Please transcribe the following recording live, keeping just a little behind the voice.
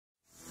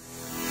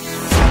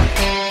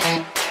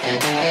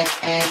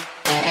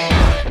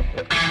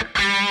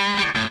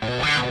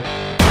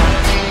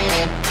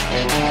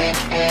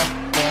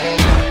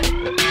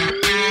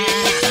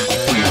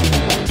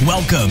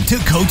to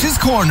Coach's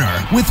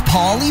Corner with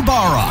Paul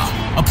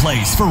Ibarra, a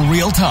place for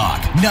real talk,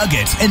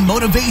 nuggets, and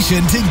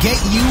motivation to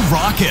get you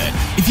rocking.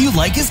 If you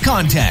like his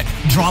content,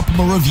 drop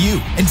him a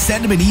review and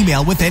send him an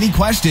email with any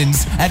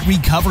questions at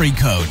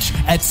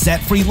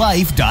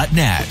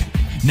recoverycoach@setfreelife.net.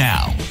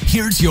 Now,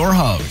 here's your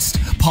host,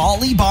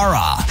 Paul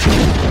Ibarra.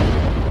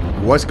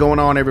 What's going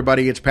on,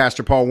 everybody? It's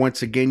Pastor Paul,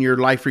 once again, your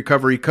life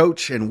recovery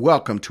coach, and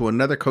welcome to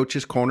another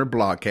Coach's Corner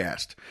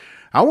blogcast.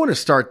 I want to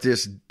start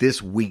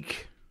this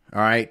week,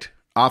 all right,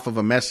 off of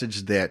a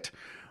message that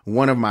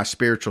one of my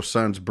spiritual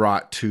sons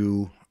brought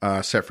to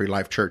Set Free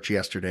Life Church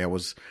yesterday. I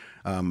was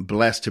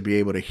blessed to be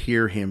able to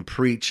hear him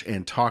preach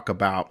and talk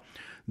about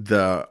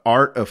the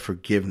art of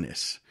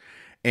forgiveness.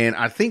 And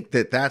I think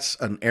that that's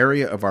an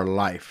area of our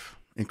life,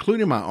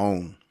 including my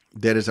own,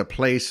 that is a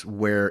place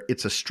where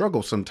it's a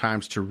struggle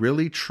sometimes to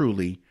really,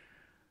 truly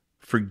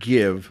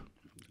forgive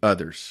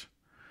others.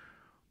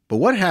 But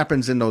what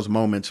happens in those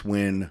moments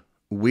when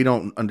we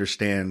don't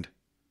understand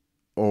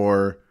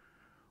or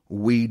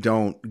we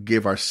don't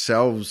give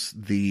ourselves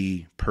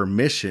the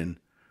permission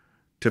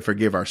to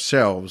forgive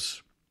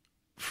ourselves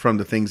from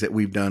the things that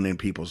we've done in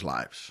people's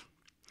lives?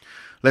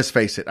 Let's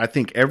face it, I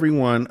think every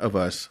one of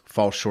us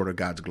falls short of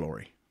God's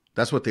glory.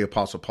 That's what the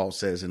Apostle Paul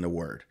says in the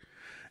Word.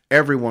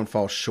 Everyone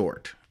falls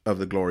short of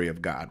the glory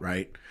of God,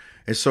 right?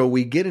 And so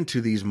we get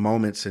into these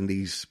moments and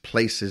these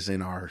places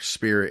in our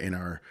spirit, in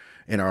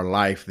our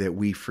life, that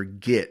we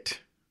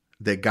forget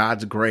that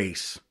God's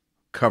grace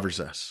covers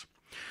us.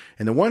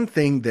 And the one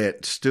thing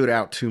that stood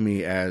out to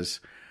me as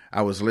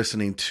I was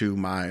listening to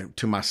my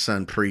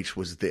son preach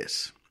was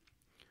this: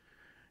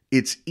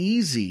 it's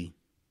easy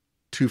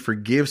to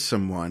forgive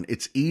someone.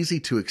 It's easy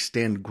to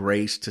extend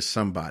grace to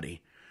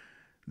somebody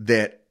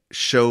that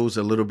shows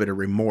a little bit of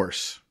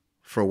remorse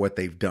for what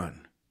they've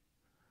done.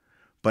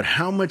 But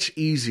how much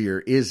easier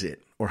is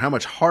it, or how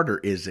much harder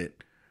is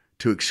it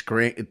to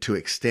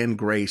extend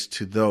grace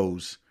to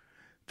those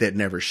that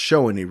never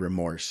show any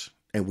remorse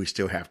and we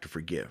still have to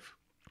forgive?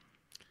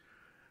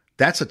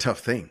 That's a tough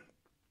thing.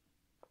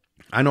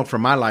 I know for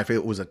my life,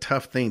 it was a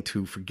tough thing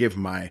to forgive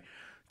my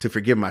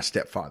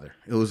stepfather.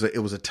 It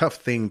was a tough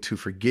thing to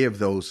forgive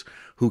those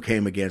who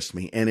came against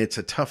me. And it's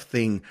a tough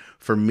thing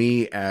for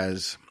me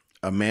as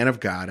a man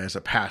of God, as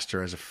a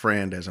pastor, as a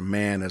friend, as a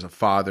man, as a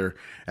father,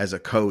 as a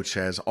coach,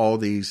 as all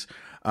these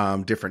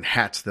different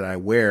hats that I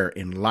wear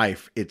in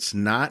life. It's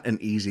not an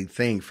easy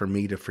thing for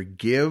me to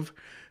forgive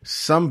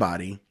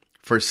somebody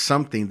for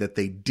something that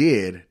they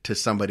did to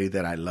somebody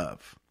that I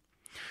love.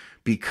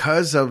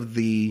 Because of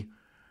the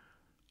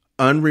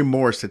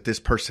unremorse that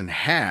this person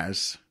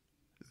has,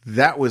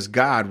 that was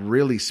God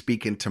really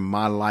speaking to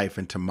my life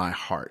and to my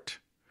heart.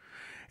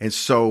 And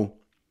so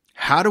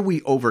how do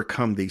we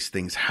overcome these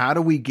things? How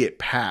do we get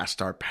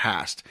past our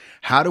past?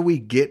 How do we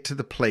get to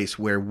the place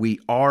where we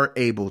are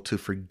able to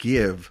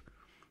forgive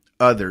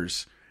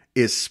others,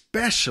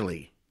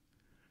 especially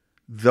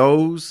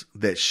those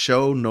that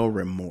show no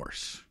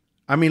remorse?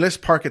 I mean, let's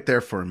park it there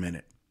for a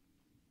minute.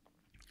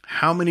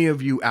 How many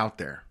of you out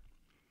there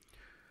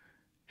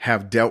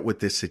have dealt with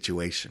this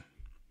situation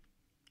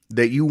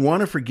that you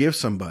want to forgive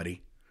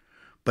somebody,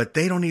 but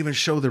they don't even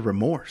show the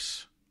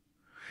remorse?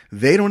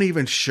 They don't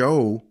even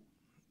show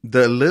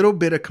the little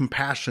bit of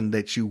compassion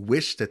that you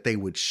wish that they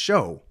would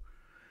show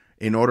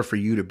in order for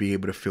you to be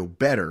able to feel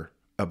better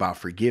about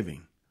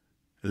forgiving.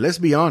 Let's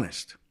be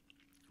honest.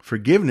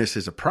 Forgiveness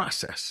is a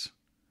process.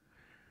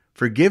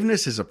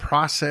 Forgiveness is a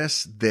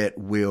process that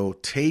will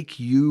take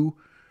you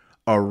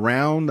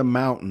around the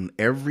mountain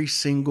every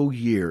single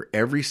year,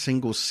 every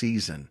single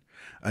season,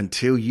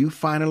 until you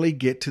finally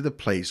get to the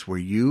place where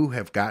you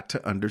have got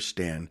to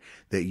understand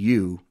that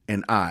you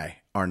and I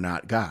are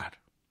not God.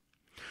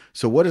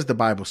 So what does the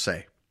Bible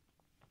say?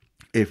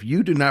 If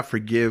you do not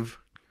forgive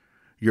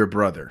your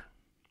brother,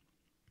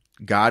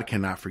 God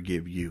cannot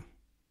forgive you.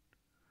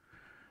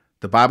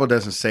 The Bible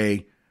doesn't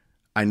say,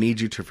 I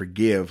need you to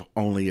forgive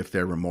only if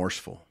they're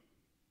remorseful.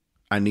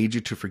 I need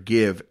you to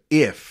forgive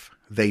if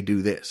they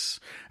do this.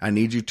 I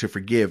need you to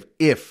forgive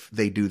if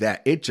they do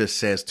that. It just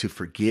says to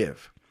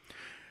forgive.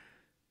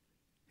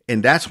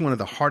 And that's one of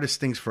the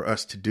hardest things for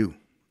us to do.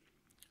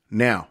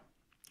 Now,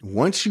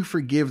 once you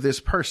forgive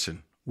this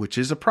person, which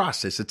is a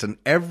process, it's an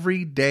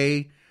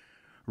everyday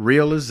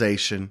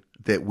realization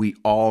that we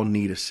all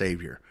need a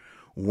savior.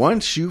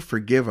 Once you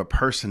forgive a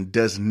person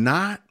does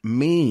not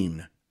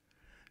mean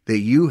that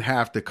you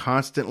have to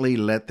constantly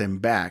let them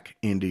back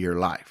into your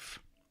life.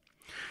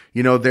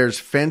 You know, there's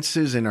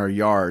fences in our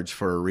yards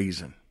for a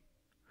reason.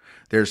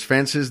 There's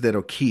fences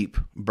that'll keep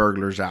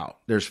burglars out.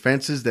 There's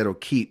fences that'll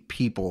keep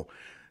people,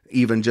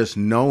 even just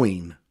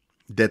knowing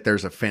that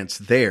there's a fence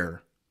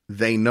there,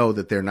 they know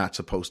that they're not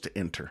supposed to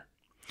enter.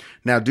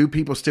 Now, do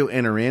people still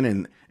enter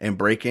in and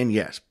break in?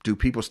 Yes. Do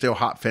people still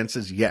hop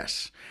fences?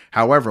 Yes.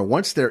 However,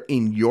 once they're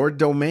in your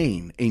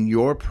domain, in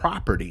your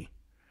property,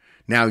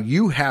 now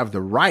you have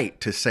the right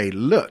to say,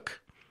 look,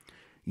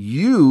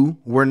 you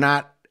were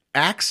not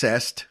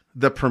accessed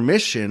the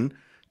permission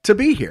to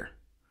be here.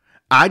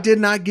 I did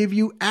not give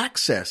you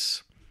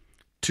access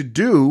to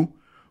do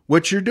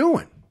what you're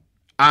doing.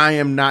 I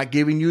am not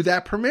giving you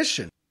that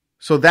permission.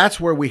 So that's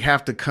where we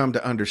have to come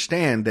to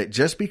understand that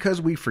just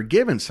because we've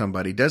forgiven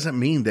somebody doesn't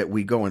mean that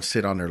we go and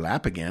sit on their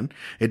lap again.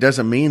 It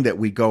doesn't mean that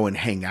we go and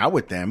hang out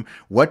with them.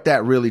 What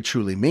that really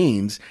truly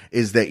means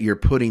is that you're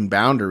putting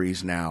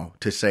boundaries now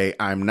to say,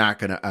 I'm not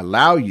going to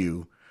allow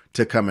you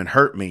to come and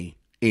hurt me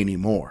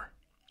anymore.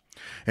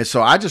 And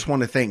so I just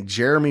want to thank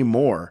Jeremy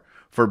Moore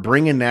for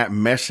bringing that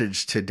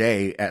message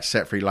today at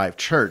Set Free Life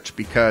Church,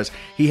 because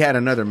he had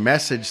another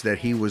message that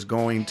he was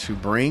going to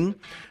bring.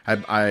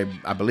 I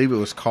believe it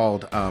was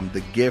called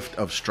The Gift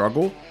of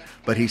Struggle.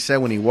 But he said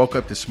when he woke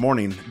up this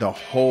morning,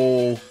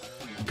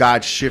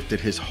 God shifted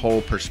his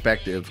whole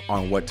perspective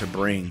on what to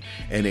bring.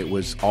 And it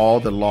was all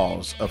the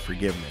laws of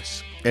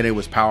forgiveness. And it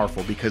was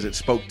powerful because it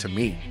spoke to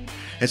me.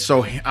 And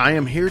so I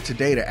am here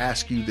today to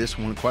ask you this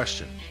one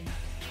question.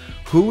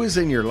 Who is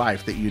in your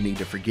life that you need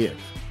to forgive?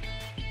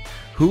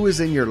 Who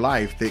is in your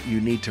life that you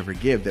need to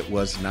forgive that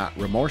was not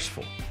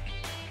remorseful?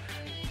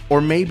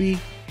 Or maybe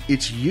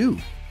it's you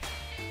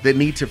that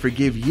need to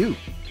forgive you.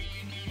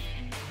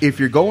 If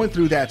you're going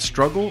through that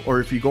struggle, or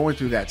if you're going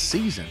through that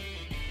season,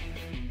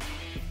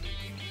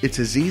 it's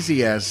as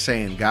easy as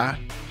saying, God,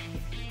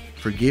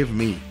 forgive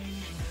me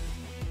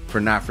for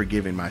not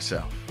forgiving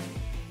myself.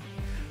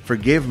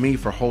 Forgive me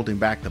for holding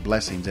back the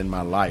blessings in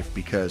my life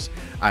because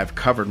I've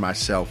covered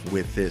myself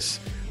with this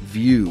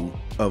view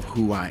of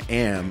who I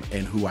am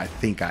and who I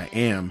think I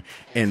am,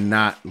 and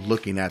not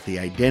looking at the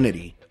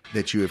identity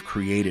that you have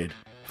created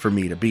for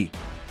me to be.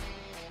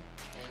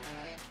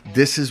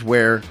 This is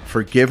where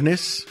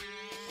forgiveness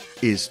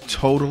is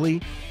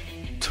totally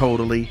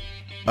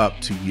up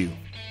to you.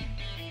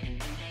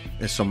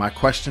 And so my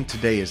question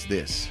today is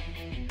this: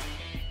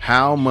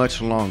 how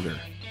much longer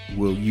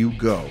will you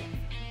go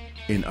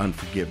in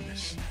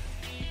unforgiveness?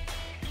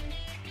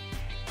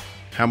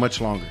 How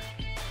much longer?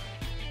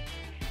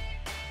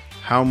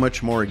 How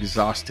much more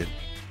exhausted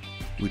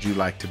would you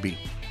like to be?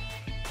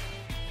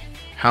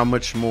 How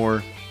much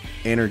more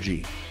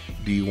energy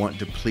do you want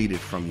depleted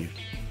from you?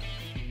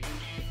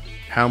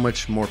 How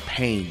much more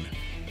pain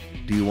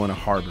do you want to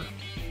harbor?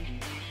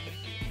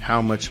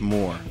 How much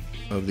more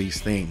of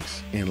these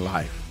things in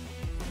life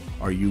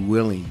are you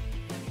willing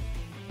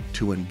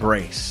to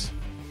embrace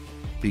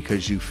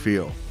because you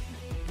feel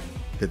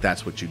that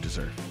that's what you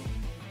deserve?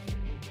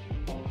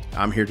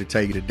 I'm here to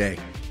tell you today,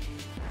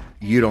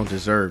 you don't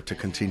deserve to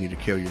continue to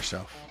kill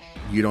yourself.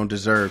 You don't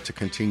deserve to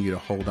continue to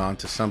hold on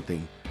to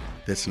something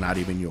that's not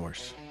even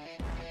yours.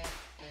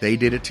 They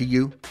did it to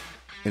you,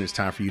 and it's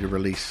time for you to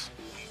release.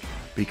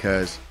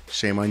 Because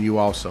shame on you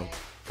also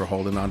for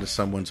holding on to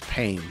someone's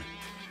pain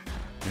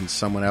and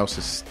someone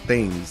else's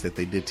things that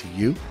they did to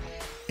you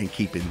and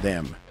keeping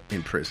them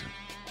in prison.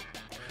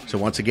 So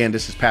once again,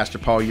 this is Pastor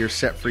Paul, your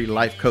Set Free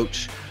Life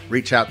Coach.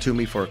 Reach out to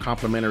me for a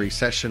complimentary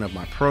session of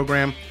my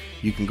program.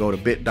 You can go to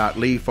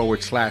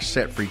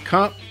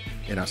bit.ly/setfreecomp,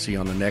 and I'll see you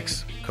on the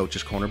next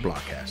Coach's Corner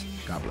Blogcast.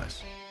 God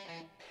bless.